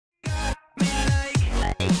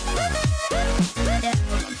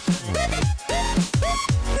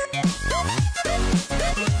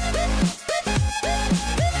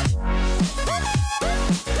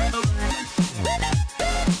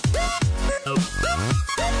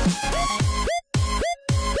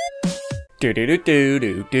Anyways,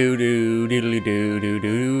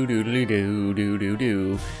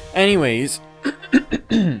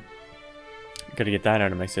 gotta get that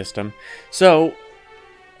out of my system. So,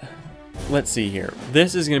 let's see here.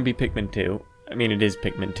 This is gonna be Pikmin 2. I mean, it is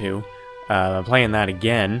Pikmin 2. I'm playing that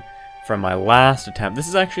again from my last attempt. This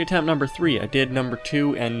is actually attempt number 3. I did number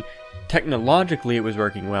 2, and technologically it was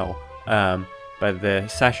working well. But the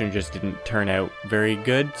session just didn't turn out very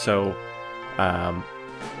good, so,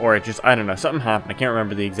 or it just, I don't know, something happened. I can't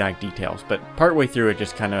remember the exact details, but partway through it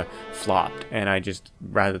just kind of flopped, and I just,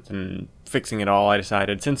 rather than fixing it all, I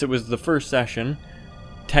decided, since it was the first session,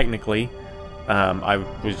 technically, I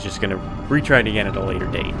was just going to retry it again at a later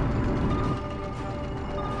date.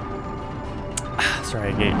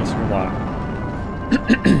 Sorry, I gave this a lot.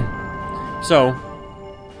 So,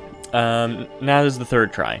 now this is the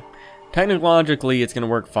third try. Technologically, it's going to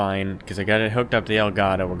work fine, because I got it hooked up to the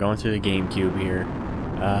Elgato. We're going through the GameCube here.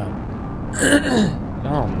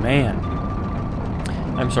 Oh, man.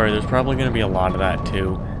 I'm sorry, there's probably going to be a lot of that,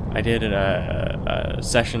 too. I did a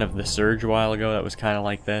session of The Surge a while ago that was kind of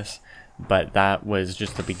like this, but that was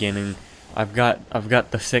just the beginning. I've got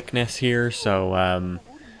the sickness here, so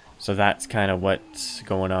that's kind of what's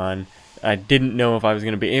going on. I didn't know if I was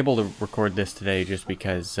going to be able to record this today just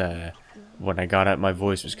because when I got up my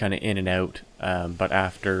voice was kind of in and out, but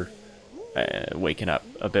after waking up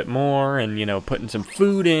a bit more and, you know, putting some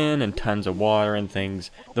food in and tons of water and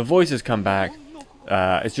things, the voice has come back.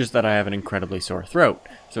 It's just that I have an incredibly sore throat,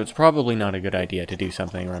 so it's probably not a good idea to do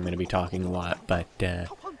something where I'm going to be talking a lot, but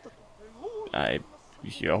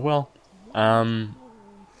well.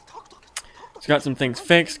 It's got some things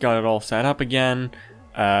fixed, got it all set up again.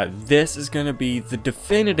 This is going to be the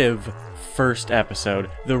definitive first episode,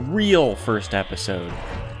 the real first episode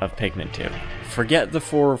of Pikmin 2. Forget the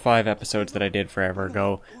 4 or 5 episodes that I did forever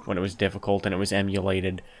ago when it was difficult and it was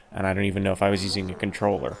emulated, and I don't even know if I was using a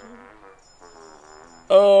controller.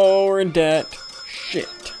 Oh, we're in debt. Shit.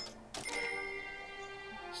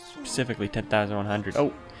 Specifically 10,100.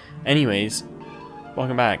 Oh, anyways,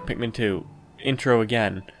 welcome back, Pikmin 2. Intro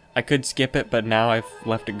again. I could skip it, but now I've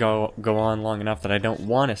left it go on long enough that I don't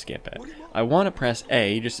want to skip it. I want to press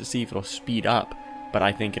A just to see if it'll speed up, but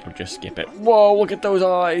I think it'll just skip it. Whoa, look at those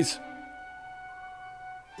eyes!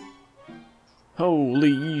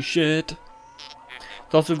 Holy shit.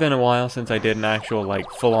 It's also been a while since I did an actual,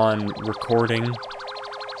 like, full-on recording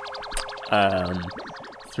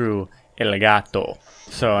through Elgato.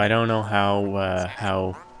 So I don't know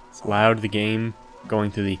how loud the game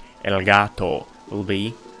going through the Elgato will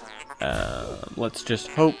be. Let's just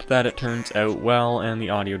hope that it turns out well and the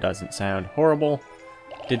audio doesn't sound horrible.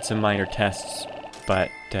 Did some minor tests, but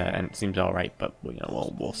and it seems alright, but you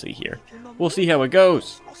know, we'll see here. We'll see how it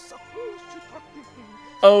goes.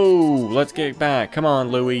 Oh, let's get back. Come on,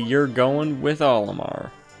 Louie, you're going with Olimar.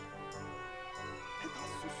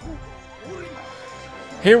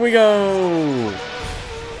 Here we go!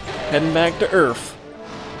 Heading back to Earth.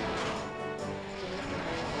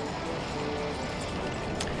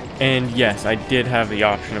 And yes, I did have the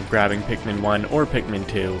option of grabbing Pikmin 1 or Pikmin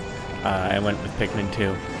 2. I went with Pikmin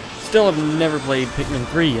 2. Still have never played Pikmin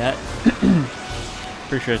 3 yet.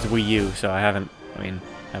 Pretty sure it's a Wii U, so I haven't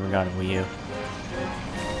got a Wii U.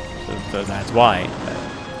 So that's why. But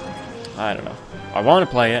I don't know. I want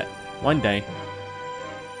to play it. One day.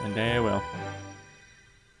 One day I will.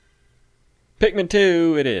 Pikmin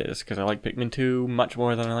 2 it is, because I like Pikmin 2 much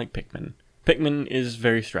more than I like Pikmin. Pikmin is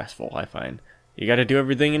very stressful, I find. You gotta do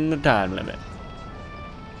everything in the time limit.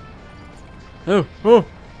 Oh,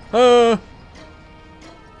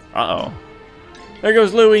 uh-oh. There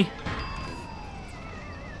goes Louie.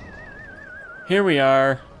 Here we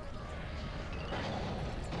are.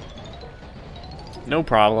 No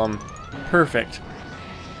problem. Perfect.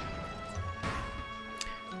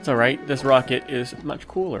 It's alright, this rocket is much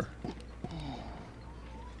cooler.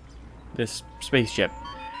 This spaceship.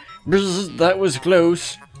 Bzz, that was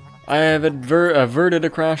close. I have averted a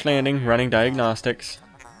crash landing, running diagnostics.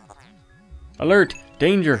 Alert!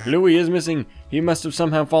 Danger! Louie is missing. He must have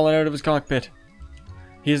somehow fallen out of his cockpit.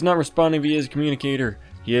 He is not responding via his communicator.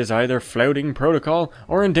 He is either flouting protocol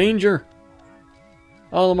or in danger.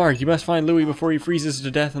 Olimar, you must find Louie before he freezes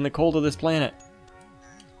to death in the cold of this planet.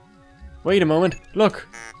 Wait a moment. Look!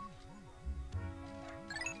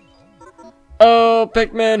 Oh,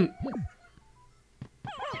 Pikmin!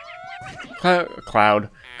 Cloud.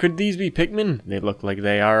 Could these be Pikmin? They look like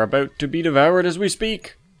they are about to be devoured as we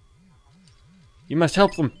speak. You must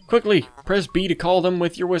help them. Quickly! Press B to call them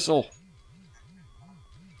with your whistle.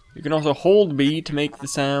 You can also hold B to make the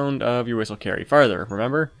sound of your whistle carry farther.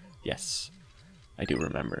 Remember? Yes. I do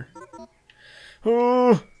remember.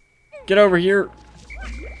 Oh! Get over here!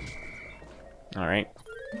 Alright.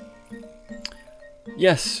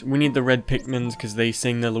 Yes, we need the red Pikmins because they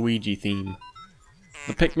sing the Luigi theme.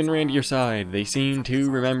 The Pikmin ran to your side. They seem to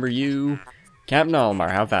remember you. Captain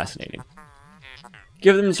Olimar, how fascinating.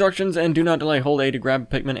 Give them instructions and do not delay. Hold A to grab a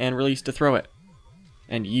Pikmin and release to throw it.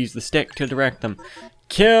 And use the stick to direct them.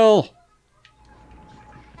 Kill!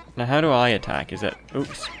 Now how do I attack? Is it...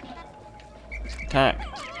 Oops. Attack.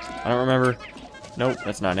 I don't remember. Nope,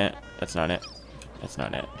 that's not it. That's not it. That's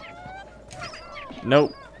not it.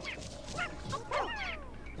 Nope.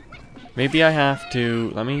 Maybe I have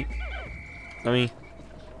to... Let me...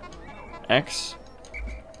 X?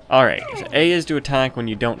 Alright, so A is to attack when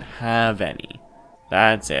you don't have any.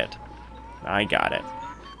 That's it. I got it.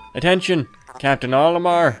 Attention! Captain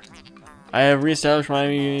Olimar! I have reestablished my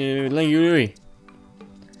Linguini.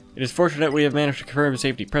 It is fortunate we have managed to confirm his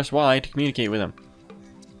safety. Press Y to communicate with him.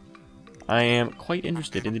 I am quite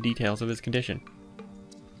interested in the details of his condition.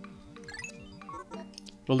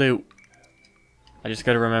 Will do. I just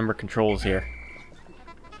gotta remember controls here.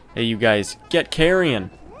 Hey, you guys, get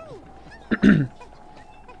carrying!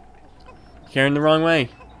 Carrying the wrong way.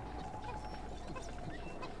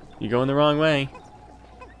 You're going the wrong way.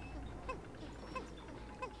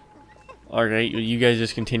 Alright, you guys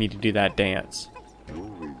just continue to do that dance.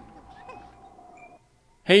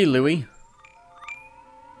 Hey, Louie.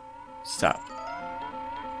 Stop.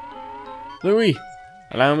 Louie,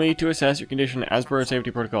 allow me to assess your condition as per our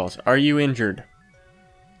safety protocols. Are you injured?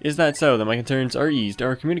 Is that so? Then my concerns are eased.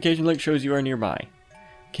 Our communication link shows you are nearby.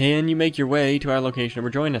 Can you make your way to our location and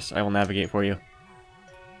rejoin us? I will navigate for you.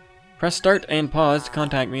 Press start and pause to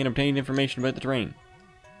contact me and obtain information about the terrain.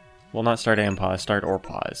 Well, not start and pause. Start or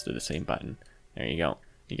pause to the same button. There you go.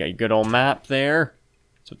 You got your good old map there.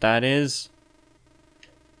 That's what that is.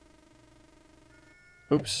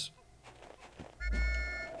 Oops.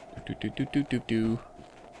 Do.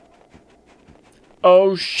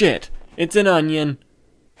 Oh shit! It's an onion.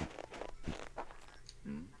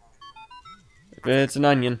 It's an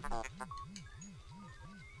onion.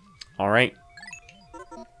 Alright.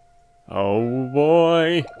 Oh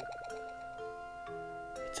boy.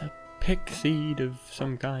 It's a pick seed of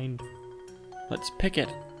some kind. Let's pick it.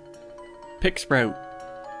 Pick sprout.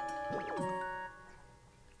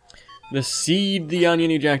 The seed the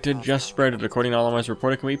onion ejected just sprouted. According to Olimar's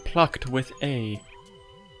report, it can be plucked with A.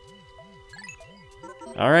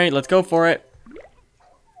 Alright, let's go for it.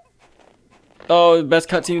 Oh, the best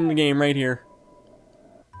cutscene in the game right here.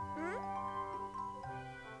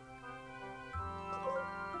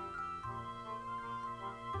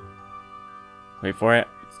 Wait for it.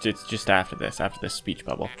 It's just after this speech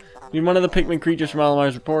bubble. One of the Pikmin creatures from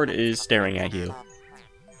Olimar's report is staring at you.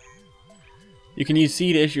 You can use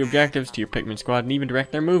C to issue objectives to your Pikmin squad and even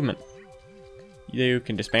direct their movement. You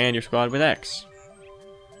can disband your squad with X.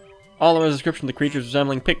 Olimar's description of the creatures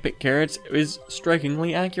resembling pick carrots is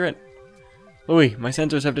strikingly accurate. Louis, my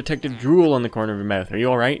sensors have detected drool on the corner of your mouth. Are you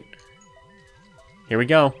alright? Here we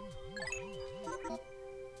go.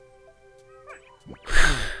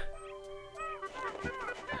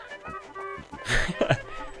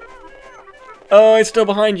 Oh, it's still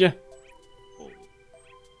behind you.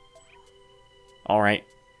 Alright.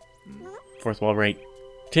 Fourth wall break.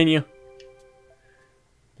 Continue.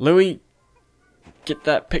 Louis, get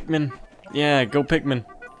that Pikmin. Yeah, go Pikmin.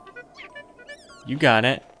 You got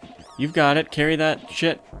it. You've got it. Carry that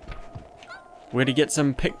shit. Way to get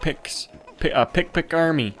some pick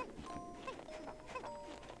army.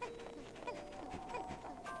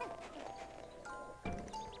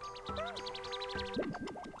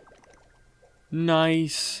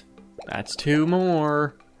 Nice. That's 2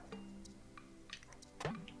 more.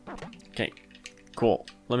 Okay. Cool.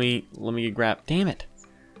 Let me grab. Damn it.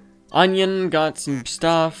 Onion got some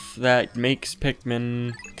stuff that makes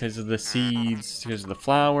Pikmin because of the seeds, because of the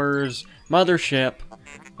flowers. Mothership.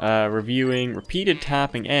 Reviewing. Repeated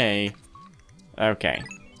tapping A. Okay.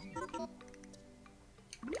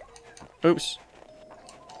 Oops.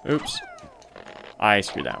 Oops. I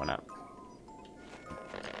screwed that one up.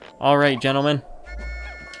 Alright, gentlemen.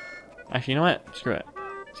 Actually, you know what? Screw it.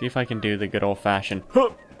 See if I can do the good old-fashioned...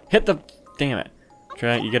 Hit the... Damn it.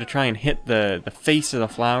 You gotta try and hit the face of the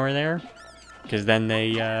flower there. Because then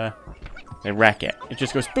they wreck it. It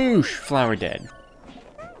just goes boosh! Flower dead.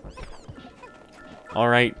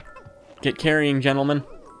 Alright. Get carrying, gentlemen.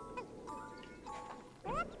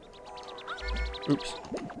 Oops.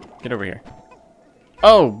 Get over here.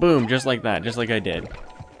 Oh! Boom! Just like that. Just like I did.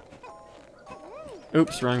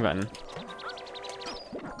 Oops, wrong button.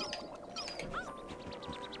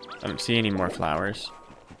 I don't see any more flowers.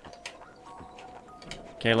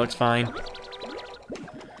 Okay, looks fine.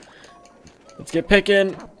 Let's get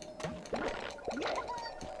picking.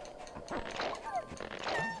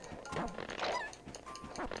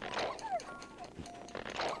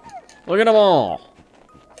 Look at them all.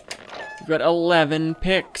 We've got 11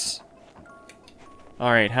 picks.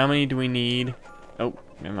 Alright, how many do we need? Oh,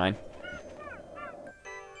 never mind.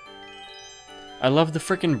 I love the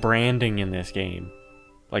frickin' branding in this game.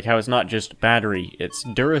 Like how it's not just battery, it's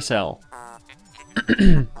Duracell.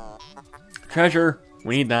 Treasure,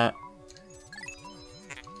 we need that.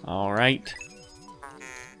 Alright.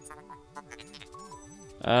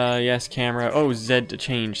 Yes, camera. Oh, Z to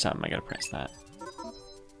change something. I gotta press that.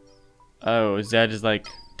 Oh, Z is like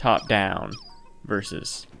top down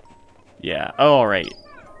versus. Yeah. Oh, alright.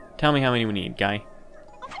 Tell me how many we need, guy.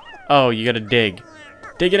 Oh, you gotta dig.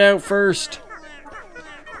 Dig it out first.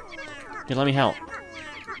 Here, let me help.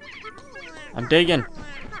 I'm digging.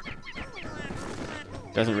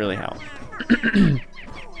 Doesn't really help.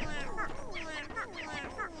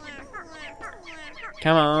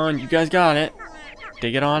 Come on, you guys got it.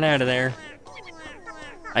 Dig it on out of there.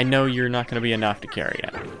 I know you're not going to be enough to carry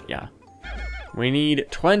it. Yeah. We need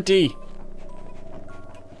 20.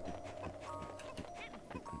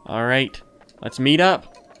 Alright. Let's meet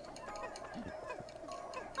up.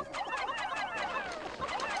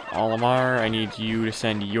 Olimar, I need you to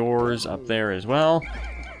send yours up there as well.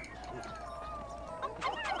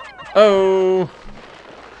 Oh!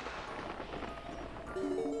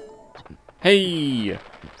 Hey!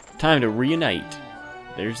 Time to reunite.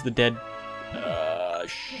 There's the dead...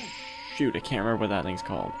 shoot, I can't remember what that thing's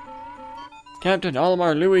called. Captain,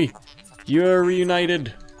 Olimar, Louis, you're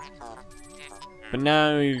reunited. But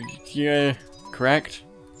now, yeah, correct?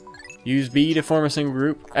 Use B to form a single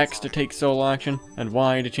group, X to take solo action, and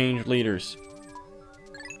Y to change leaders.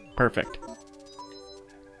 Perfect.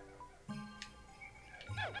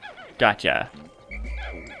 Gotcha.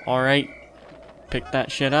 Alright. Pick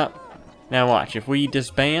that shit up. Now watch, if we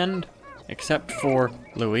disband, except for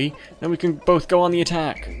Louis, then we can both go on the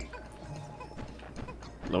attack.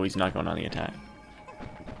 Louis not going on the attack.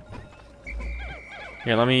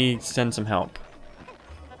 Here, let me send some help.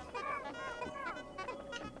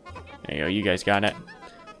 There you go, you guys got it.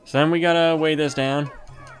 So then we gotta weigh this down.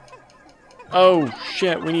 Oh,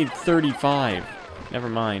 shit, we need 35. Never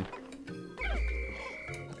mind.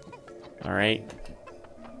 Alright.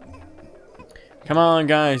 Come on,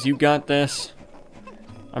 guys, you got this.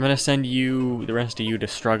 I'm gonna send you, the rest of you, to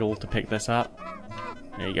struggle to pick this up.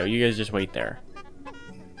 There you go, you guys just wait there.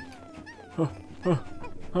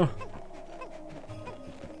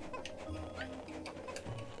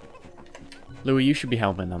 Louis, you should be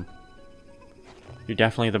helping them. You're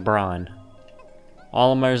definitely the brawn.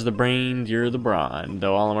 Olimar's the brains, you're the brawn.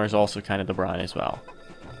 Though Olimar's also kind of the brawn as well.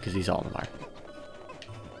 Because he's Olimar.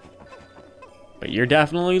 But you're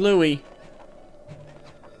definitely Louis.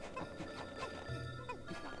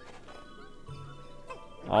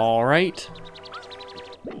 Alright.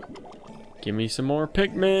 Give me some more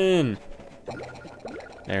Pikmin.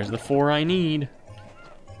 There's the 4 I need.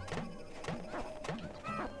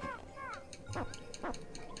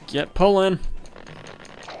 Get pulling.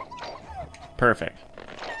 Perfect.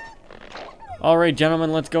 Alright,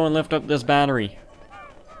 gentlemen, let's go and lift up this battery.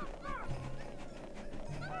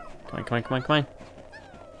 Come on, come on, come on, come on.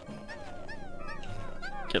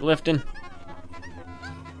 Get lifting.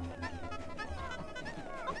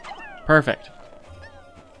 Perfect.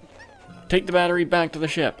 Take the battery back to the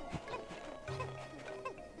ship.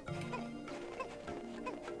 I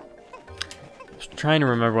was trying to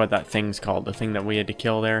remember what that thing's called, the thing that we had to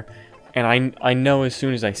kill there. And I know as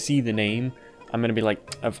soon as I see the name, I'm gonna be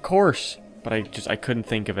like, of course, but I couldn't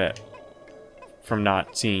think of it from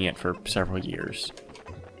not seeing it for several years.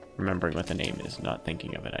 Remembering what the name is, not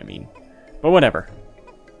thinking of it, I mean. But whatever.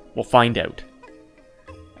 We'll find out.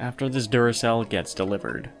 After this Duracell gets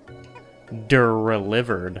delivered.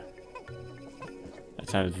 Delivered. That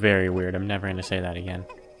sounds very weird. I'm never gonna say that again.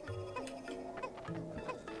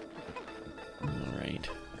 Alright.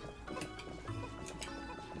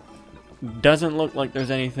 Doesn't look like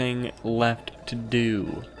there's anything left to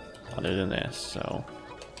do other than this, so.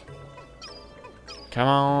 Come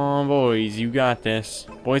on, boys, you got this.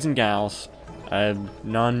 Boys and gals.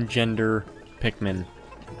 Non-gender Pikmin.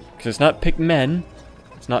 Because it's not Pikmen,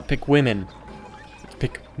 it's not Pikwomen, it's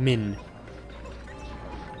Pikmin.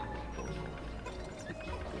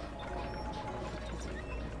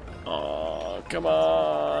 Oh, come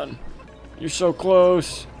on. You're so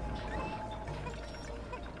close.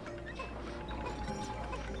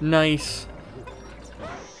 Nice.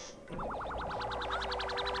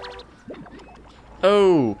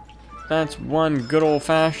 Oh, that's one good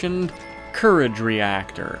old-fashioned courage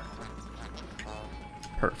reactor.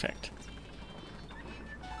 Perfect.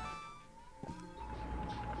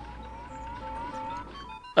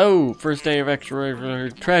 Oh, first day of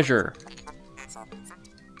extra treasure.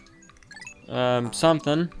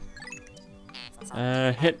 Something.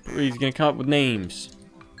 He's gonna come up with names.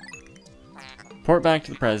 Report back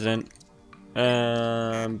to the president.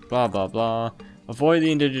 Blah blah blah. Avoid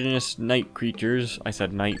the indigenous night creatures. I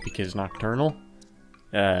said night because nocturnal.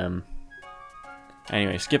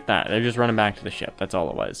 Anyway, skip that. They're just running back to the ship. That's all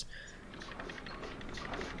it was.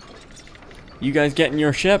 You guys get in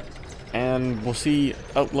your ship, and we'll see.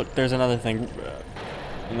 Oh, look, there's another thing.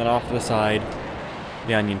 And then off to the side,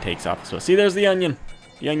 the onion takes off. So, see, there's the onion.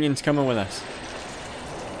 The onion's coming with us.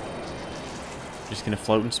 Just gonna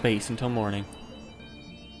float in space until morning.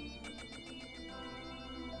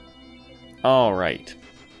 Alright.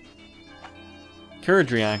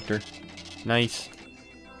 Courage reactor. Nice.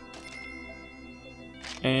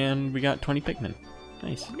 And we got 20 Pikmin.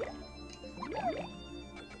 Nice.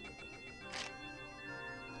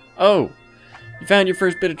 Oh! You found your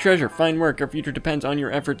first bit of treasure. Fine work. Our future depends on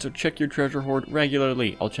your efforts, so check your treasure hoard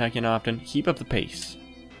regularly. I'll check in often. Keep up the pace.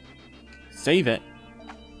 Save it.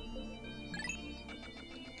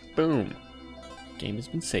 Boom. Game has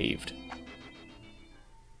been saved.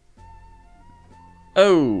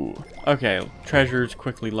 Oh! Okay, treasures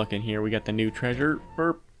quickly looking here. We got the new treasure.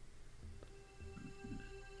 Burp.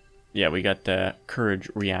 Yeah, we got the courage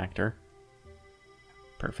reactor.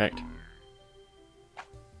 Perfect.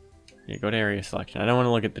 Yeah, go to area selection. I don't want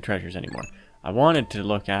to look at the treasures anymore. I wanted to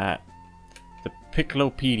look at the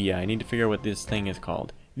Piclopedia. I need to figure out what this thing is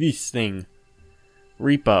called. This thing.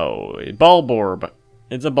 Repo. Bulborb.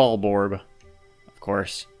 It's a Bulborb. Of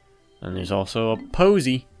course. And there's also a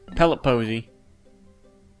posy. Pellet posy.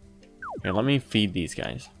 Here, let me feed these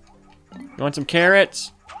guys. You want some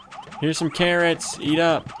carrots? Here's some carrots. Eat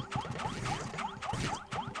up.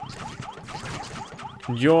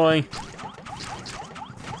 Enjoy.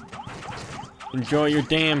 Enjoy your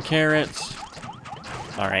damn carrots.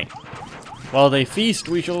 Alright. While they feast,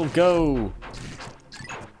 we shall go.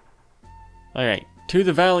 Alright. To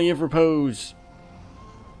the Valley of Repose.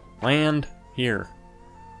 Land here.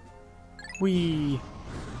 Whee!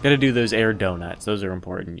 Gotta do those air donuts. Those are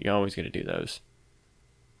important. You always gotta do those.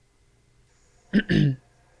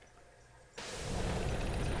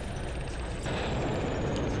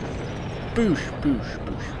 Boosh, boosh,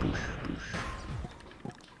 boosh, boosh,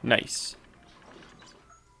 boosh. Nice.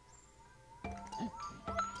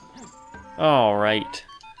 Alright.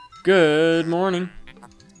 Good morning.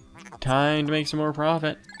 Time to make some more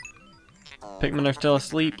profit. Pikmin are still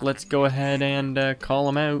asleep. Let's go ahead and call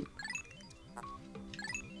them out.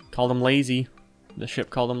 Call them lazy. The ship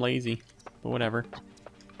called them lazy. But whatever.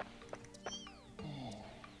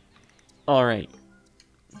 Alright.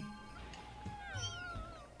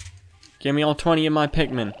 Give me all 20 of my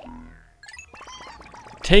Pikmin.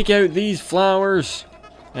 Take out these flowers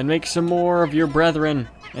and make some more of your brethren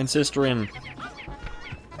and sisterin.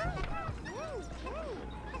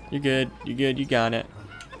 You're good. You're good. You got it.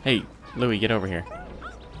 Hey, Louie, get over here.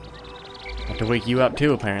 I have to wake you up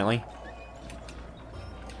too, apparently.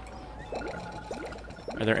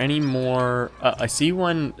 Are there any more? I see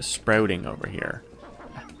one sprouting over here.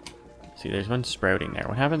 See, there's one sprouting there.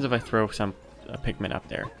 What happens if I throw some Pikmin up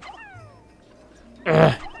there?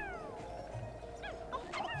 Ugh.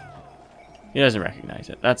 He doesn't recognize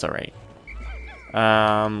it. That's alright.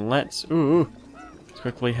 Let's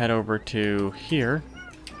quickly head over to here.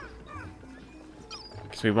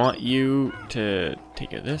 Because we want you to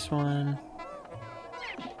take out this one.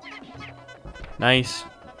 Nice.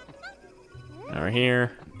 Over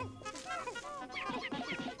here.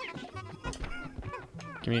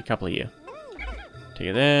 Give me a couple of you.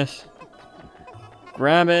 Take this.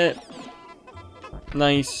 Grab it.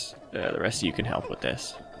 Nice. The rest of you can help with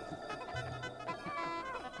this.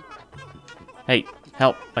 Hey,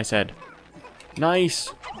 help, I said.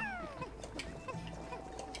 Nice.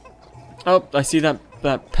 Oh, I see that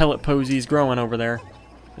pellet posy's growing over there.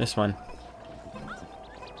 This one.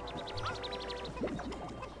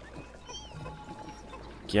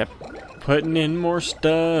 Yep. Putting in more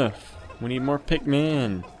stuff. We need more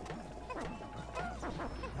Pikmin.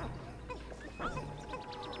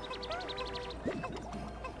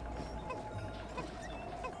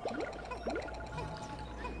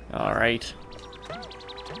 Alright.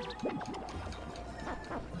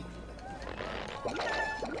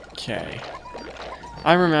 Okay.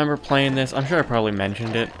 I remember playing this. I'm sure I probably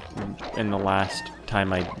mentioned it in the last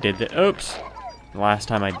time I did the. Oops! The last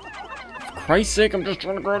time I. For Christ's sake, I'm just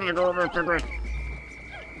trying to go.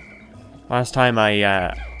 Last time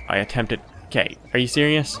I attempted. Okay, are you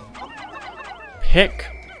serious? pick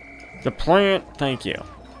the plant. Thank you.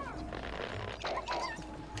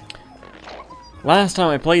 Last time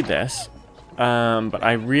I played this, but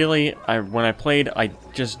when I played, I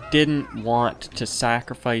just didn't want to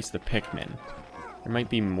sacrifice the Pikmin. There might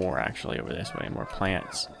be more actually over this way, more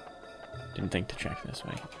plants. Didn't think to check this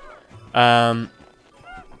way.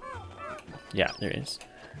 Yeah, there is.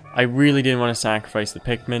 I really didn't want to sacrifice the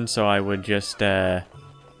Pikmin, so I would just, anytime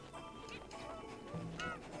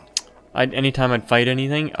I'd fight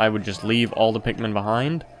anything, I would just leave all the Pikmin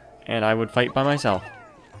behind, and I would fight by myself.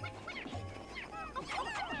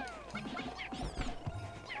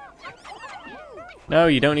 No,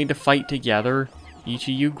 you don't need to fight together. Each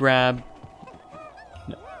of you grab...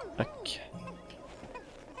 No. Okay.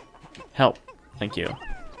 Help. Thank you.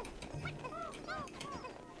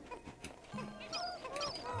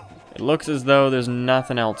 It looks as though there's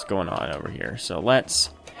nothing else going on over here, so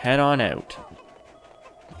let's head on out.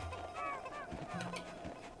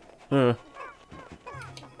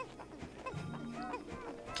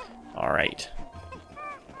 Alright.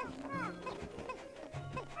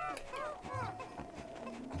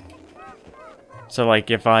 So, like,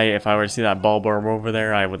 if I were to see that Bulborb over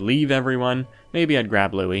there, I would leave everyone. Maybe I'd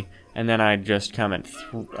grab Louie, and then I'd just come and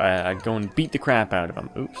I'd go and beat the crap out of him.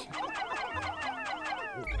 Oops.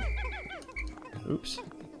 Oops.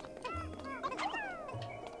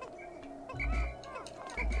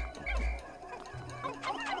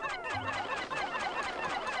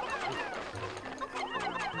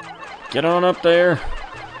 Get on up there.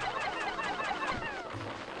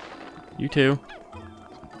 You too.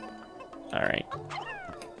 Alright.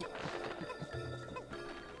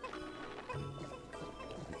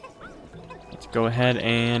 Let's go ahead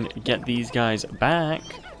and get these guys back,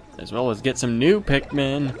 as well as get some new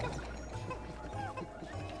Pikmin.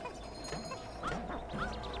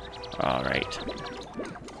 Alright.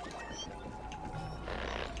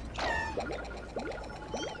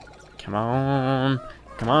 Come on.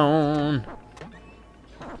 Come on.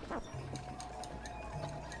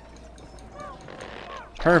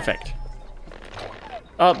 Perfect.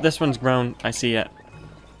 Oh, this one's grown. I see it.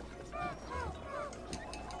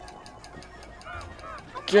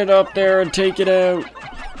 Get up there and take it out.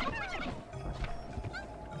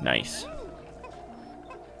 Nice.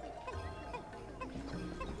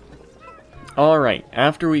 Alright,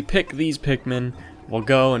 after we pick these Pikmin, we'll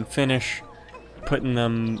go and finish putting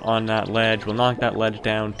them on that ledge. We'll knock that ledge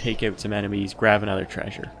down, take out some enemies, grab another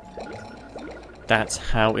treasure. That's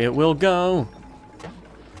how it will go.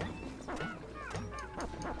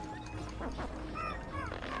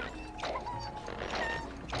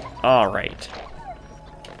 Alright.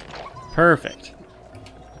 Perfect.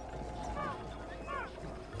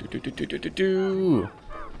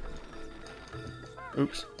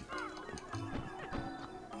 Oops.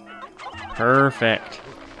 Perfect.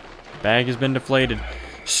 Bag has been deflated.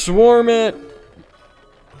 Swarm it!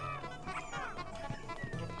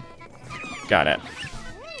 Got it.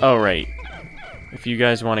 Oh, right. If you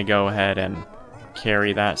guys want to go ahead and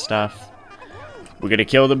carry that stuff, we're gonna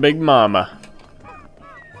kill the big mama.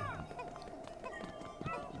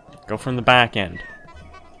 Go from the back end.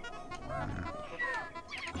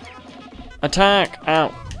 Attack!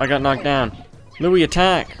 Ow! I got knocked down. Louie,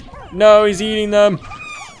 attack! No, he's eating them!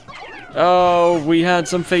 Oh, we had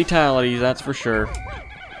some fatalities, that's for sure.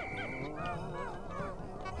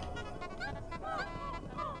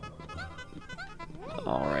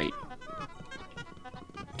 Alright.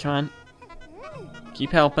 Come on.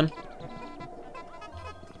 Keep helping.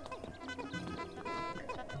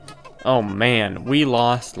 Oh man, we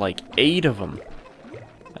lost like 8 of them.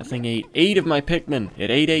 That thing ate 8 of my Pikmin.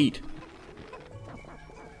 It ate 8.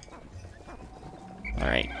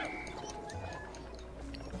 Alright.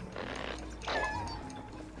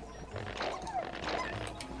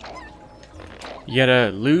 You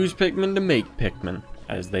gotta lose Pikmin to make Pikmin,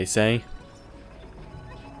 as they say.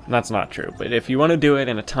 That's not true, but if you want to do it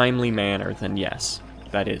in a timely manner, then yes,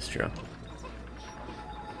 that is true.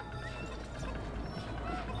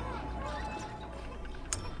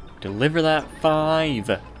 Deliver that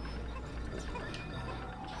 5.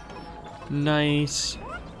 Nice.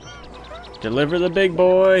 Deliver the big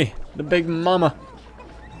boy, the big mama.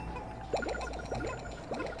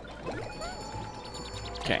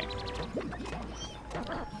 Okay.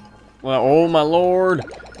 Well, oh my lord,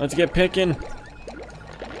 let's get picking.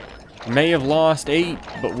 May have lost 8,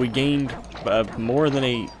 but we gained more than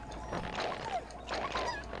 8.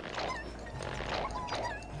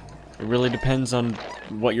 It really depends on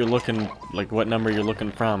what you're looking, like what number you're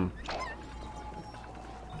looking from.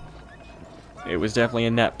 It was definitely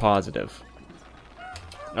a net positive.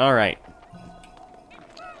 Alright.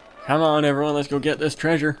 Come on, everyone, let's go get this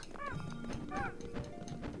treasure.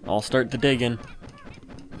 I'll start the digging.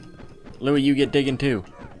 Louie, you get digging too.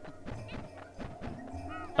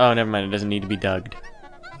 Oh, never mind, it doesn't need to be dug.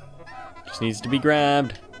 Just needs to be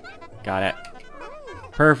grabbed. Got it.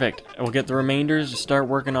 Perfect. We'll get the remainders to start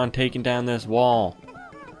working on taking down this wall.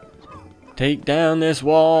 Take down this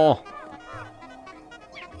wall!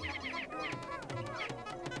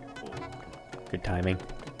 Good timing.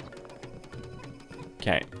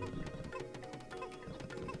 Okay.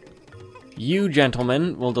 You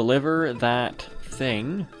gentlemen will deliver that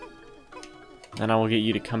thing. Then I will get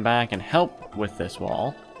you to come back and help with this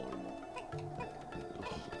wall.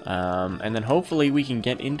 And then hopefully we can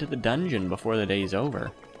get into the dungeon before the day's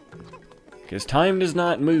over. Because time does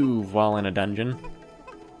not move while in a dungeon.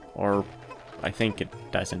 Or, I think it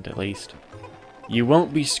doesn't at least. You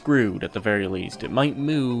won't be screwed at the very least. It might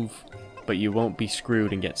move, but you won't be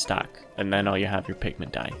screwed and get stuck. And then all you have your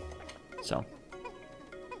Pikmin die. So.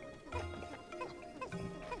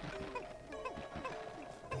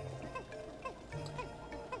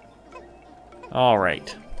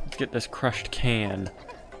 Alright. Let's get this crushed can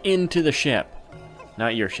into the ship.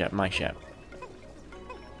 Not your ship, my ship.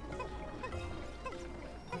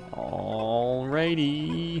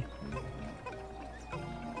 Alrighty.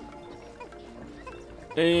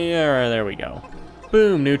 There we go.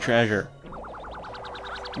 Boom, new treasure.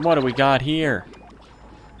 What do we got here?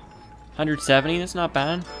 170, that's not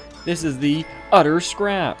bad. This is the Utter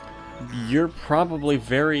Scrap. You're probably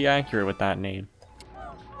very accurate with that name.